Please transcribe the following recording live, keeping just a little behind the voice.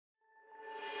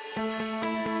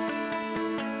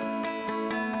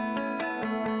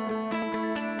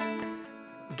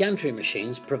Gantry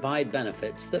machines provide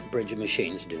benefits that bridge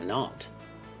machines do not.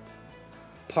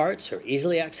 Parts are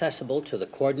easily accessible to the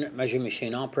coordinate measure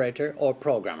machine operator or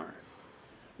programmer.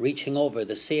 Reaching over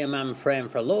the CMM frame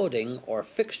for loading or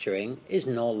fixturing is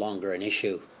no longer an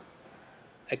issue.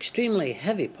 Extremely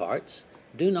heavy parts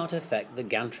do not affect the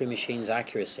gantry machine's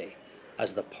accuracy,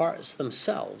 as the parts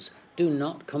themselves do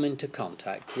not come into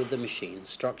contact with the machine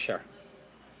structure.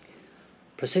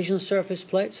 Precision surface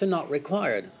plates are not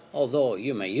required, although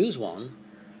you may use one.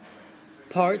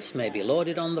 Parts may be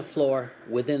loaded on the floor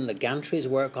within the gantry's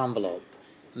work envelope.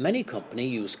 Many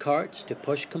companies use carts to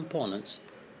push components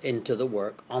into the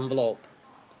work envelope.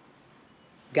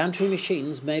 Gantry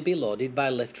machines may be loaded by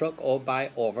lift truck or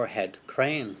by overhead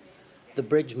crane. The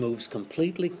bridge moves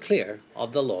completely clear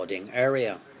of the loading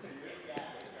area.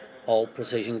 All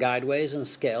precision guideways and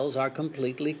scales are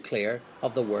completely clear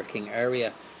of the working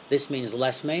area. This means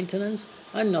less maintenance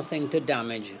and nothing to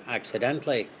damage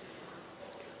accidentally.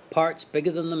 Parts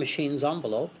bigger than the machine's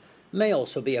envelope may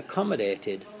also be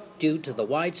accommodated due to the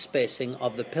wide spacing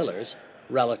of the pillars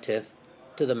relative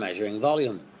to the measuring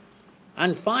volume.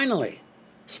 And finally,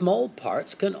 small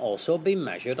parts can also be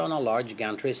measured on a large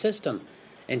gantry system.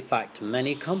 In fact,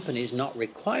 many companies not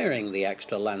requiring the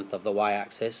extra length of the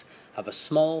y-axis have a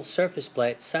small surface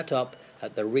plate set up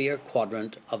at the rear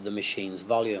quadrant of the machine's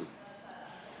volume.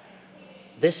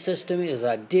 This system is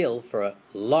ideal for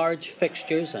large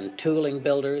fixtures and tooling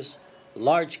builders,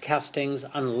 large castings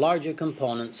and larger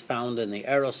components found in the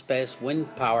aerospace,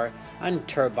 wind power and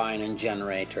turbine and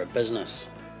generator business.